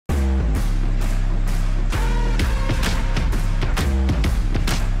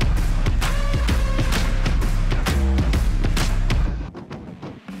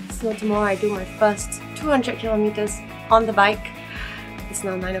So tomorrow I do my first 200 kilometers on the bike. It's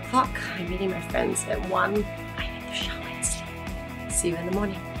now 9 o'clock. I'm meeting my friends at 1. I need to shower and sleep. See you in the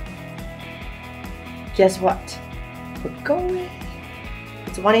morning. Guess what? We're going.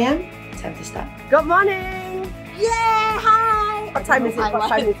 It's 1 a.m. Time to start. Good morning! Yeah, hi! What time is it? What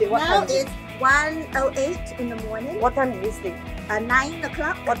time is it? Now it's 1:08 in the morning. What time do you sleep? 9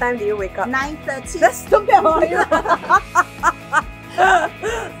 o'clock. What time do you wake up? 9:30. That's stupid for you!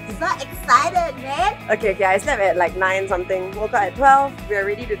 So excited, man! Okay, I slept at like 9 something. Woke up at 12. We are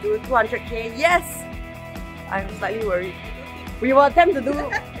ready to do 200k. Yes! I'm slightly worried. We will attempt to do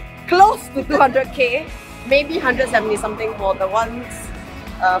close to 200k. Maybe 170 something for the ones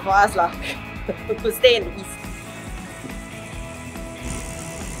for us lah. To stay in the east.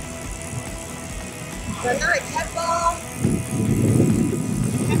 So now it's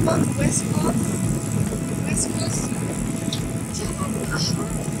Temple to West Coast. West Coast.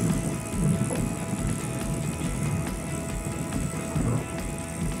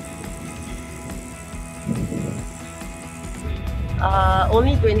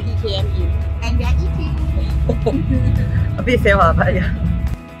 Only 20 km in. And we are eating. A bit fail, but yeah.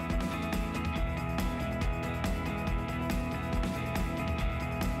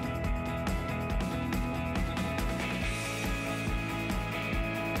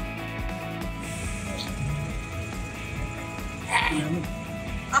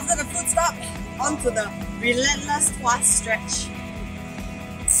 After the food stop, onto the relentless Tuas stretch.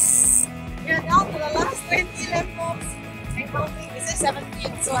 We are down to the last 20 lampposts and counting. This is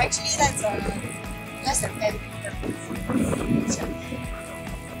 17, so actually that's less than 10 meters.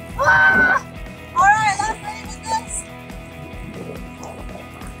 Ah! Alright, last 20 meters!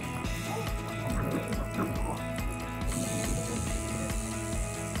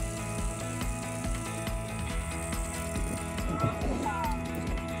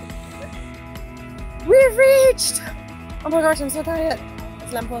 We've reached! Oh my gosh, I'm so tired.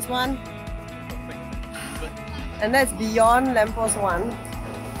 It's lamppost 1. And that's beyond lamppost 1.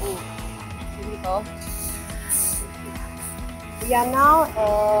 Ooh, beautiful. We are now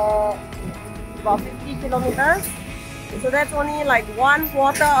at about 50 kilometers. So that's only like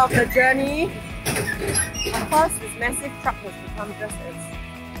 1/4 of the journey. Of course, this massive truck has become just as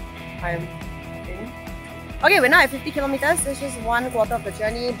I'm in. Okay, we're now at 50 kilometers. It's just 1/4 of the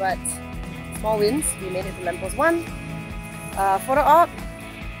journey, but small wins. We made it to lamppost 1. Photo op,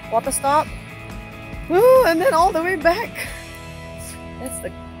 water stop. Woo, and then all the way back. That's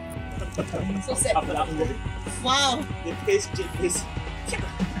the so sad. Wow.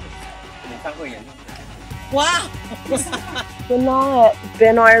 Wow. We're now at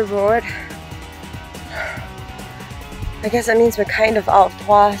Benoi Road. I guess that means we're kind of out of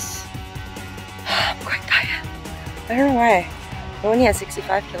Tuas. I'm quite tired. I don't know why. We're only at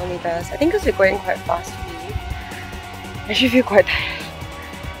 65 kilometers. I think because we're going quite fast. I actually feel quite tired.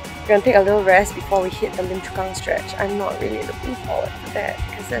 We're gonna take a little rest before we hit the Lim Chu Kang stretch. I'm not really looking forward to that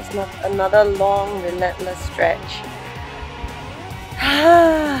because there's not another long, relentless stretch.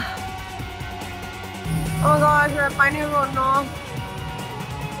 Oh gosh, we're at Pioneer Road now.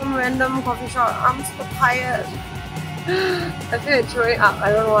 Some random coffee shop. I'm so tired. I feel like throwing up.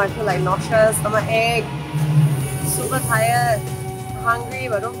 I don't know, I feel like nauseous, stomach ache. Super tired. Hungry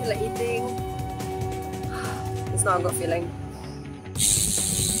but don't feel like eating. It's not a good feeling.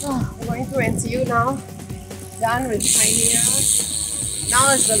 We're going through NCU now. Done with Pioneer.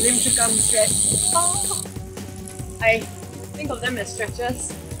 Now it's the Lim Chu Kang stretch. Oh. I think of them as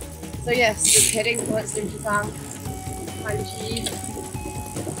stretches. So yes, it's heading towards Lim Chu Kang. Punchy.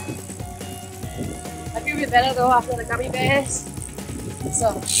 I feel a bit better though after the gummy bears.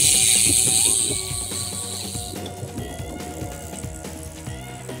 So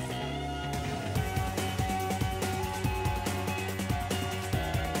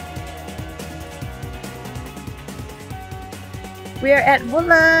we are at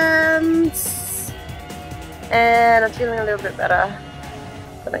Woodlands and I'm feeling a little bit better.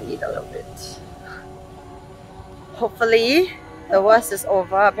 I'm gonna eat a little bit. Hopefully the worst is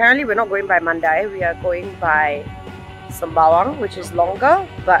over. Apparently we're not going by Mandai, we are going by Sembawang, which is longer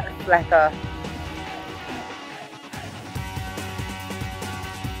but flatter.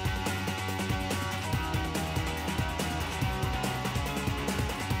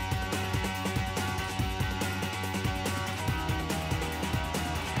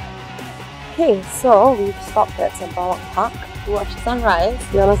 Okay, so we've stopped at Sembawang Park to watch the sunrise.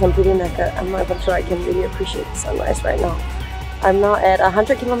 To be honest, I'm pretty knackered. I'm not even sure I can really appreciate the sunrise right now. I'm now at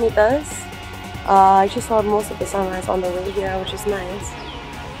 100 kilometers. I just saw most of the sunrise on the way here, which is nice.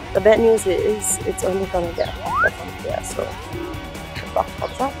 The bad news is it's only gonna get hotter from here, so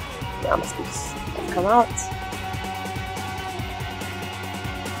thumbs up. The arm sleeves have come out.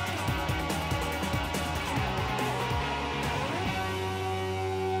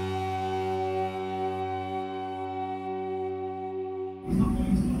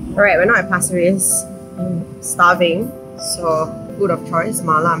 Alright, we're not at Pasir Ris. I'm starving, so food of choice,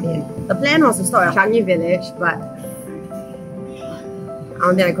 mala mian. The plan was to stop at Changi Village, but I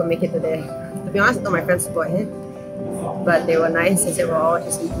don't think I could make it today. To be honest, I thought my friends would go ahead, but they were nice. They said, well, I'll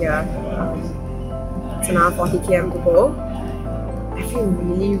just eat here. It's another 40 km to go. I feel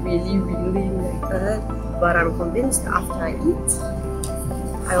really good, but I'm convinced that after I eat,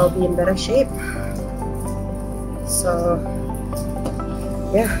 I will be in better shape. So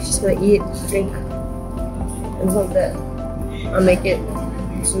yeah, just gonna eat, drink, and hope that I'll make it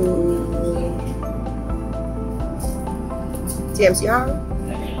to TMCR,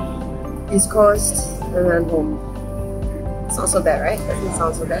 East Coast, and then home. It's not so bad, right? Doesn't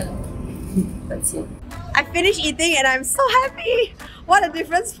sound so bad. Let's see. I finished eating and I'm so happy! What a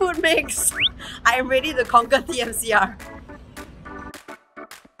difference food makes! I am ready to conquer TMCR.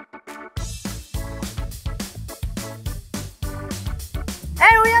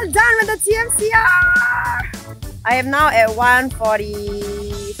 And we are done with the TMCR! I am now at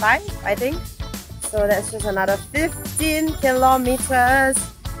 1:45, I think. So that's just another 15 kilometers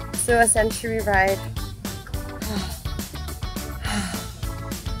to a century ride.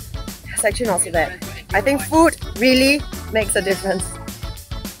 It's actually not so bad. I think food really makes a difference.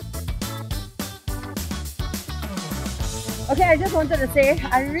 Okay, I just wanted to say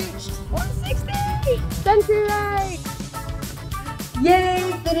I reached 160! Century ride!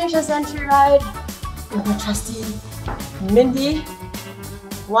 Yay! Finish a century ride with my trusty Mindy.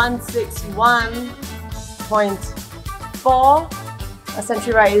 161.4. A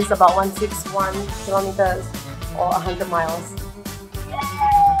century ride is about 161 kilometers or 100 miles. Yay!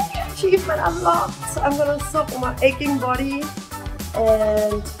 Achievement unlocked! I'm gonna soak my aching body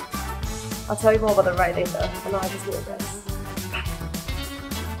and I'll tell you more about the ride later. For now, I just need a rest.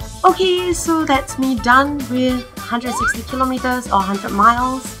 Okay, so that's me done with 160 kilometers or 100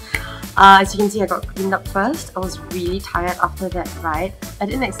 miles. As you can see, I got cleaned up first. I was really tired after that ride. I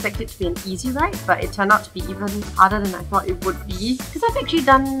didn't expect it to be an easy ride, but it turned out to be even harder than I thought it would be. Because I've actually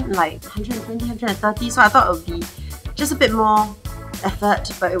done like 120, 130, so I thought it would be just a bit more effort,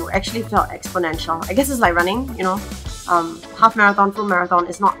 but it actually felt exponential. I guess it's like running, you know, half marathon, full marathon.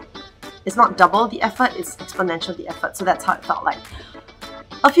 It's not double the effort, it's exponential the effort. So that's how it felt like.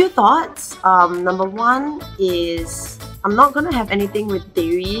 A few thoughts. Number one is I'm not gonna have anything with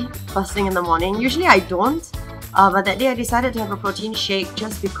dairy first thing in the morning. Usually I don't, but that day I decided to have a protein shake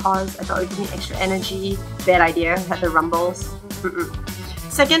just because I thought it would give me extra energy. Bad idea, had the rumbles.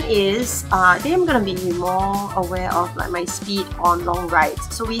 Second is, I think I'm gonna be more aware of like my speed on long rides.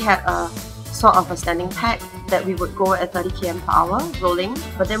 So we had a sort of a standing pack that we would go at 30 km per hour rolling,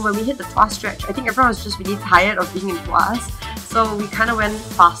 but then when we hit the Tuas stretch, I think everyone was just really tired of being in Tuas. So we kind of went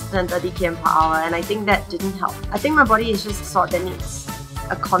faster than 30 km per hour, and I think that didn't help. I think my body is just a sort that needs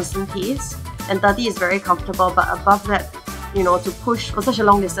a constant pace, and 30 is very comfortable, but above that, you know, to push for such a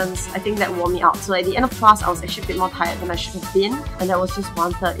long distance, I think that wore me out. So at the end of class, I was actually a bit more tired than I should have been, and that was just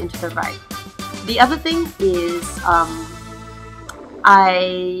 1/3 into the ride. The other thing is,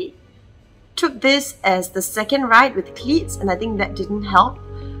 I took this as the second ride with cleats, and I think that didn't help.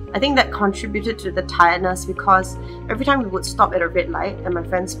 I think that contributed to the tiredness because every time we would stop at a red light and my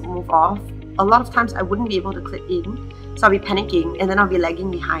friends would move off, a lot of times I wouldn't be able to clip in. So I'll be panicking and then I'll be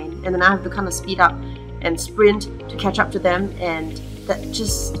lagging behind, and then I have to kind of speed up and sprint to catch up to them, and that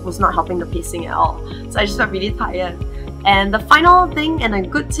just was not helping the pacing at all. So I just got really tired. And the final thing and a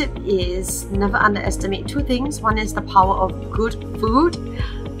good tip is never underestimate two things. One is the power of good food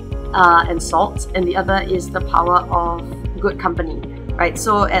and salt, and the other is the power of good company. Right,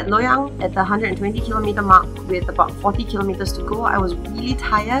 so at Loyang, at the 120 kilometer mark with about 40 kilometers to go, I was really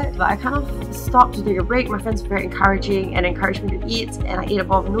tired, but I kind of stopped to take a break. My friends were very encouraging and encouraged me to eat, and I ate a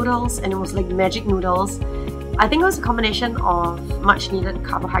bowl of noodles, and it was like magic noodles. I think it was a combination of much needed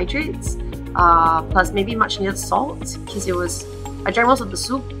carbohydrates, plus maybe much needed salt, because I drank most of the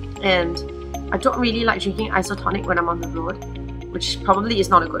soup, and I don't really like drinking isotonic when I'm on the road, which probably is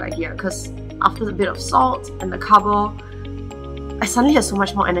not a good idea, because after a bit of salt and the carbo, I suddenly had so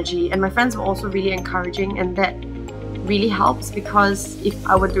much more energy, and my friends were also really encouraging, and that really helps, because if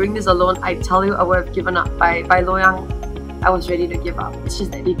I were doing this alone, I tell you I would have given up. By Loyang, I was ready to give up. It's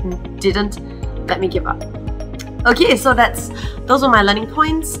just that they didn't let me give up. Okay, so those were my learning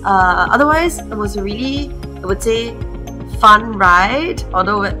points. Otherwise, it was a really, I would say, fun ride,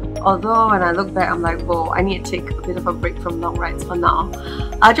 although Although when I look back, I'm like, whoa, I need to take a bit of a break from long rides for now.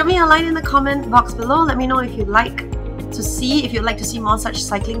 Drop me a line in the comment box below. Let me know if you'd like to see more such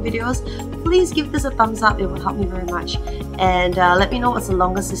cycling videos. Please give this a thumbs up, it will help me very much. And let me know what's the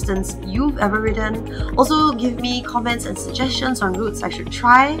longest distance you've ever ridden. Also give me comments and suggestions on routes I should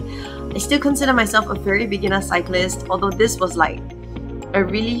try. I still consider myself a very beginner cyclist, although this was like a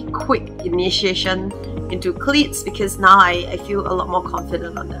really quick initiation into cleats because now I feel a lot more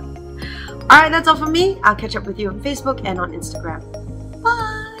confident on them. Alright, that's all from me. I'll catch up with you on Facebook and on Instagram.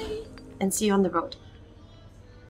 Bye! And see you on the road.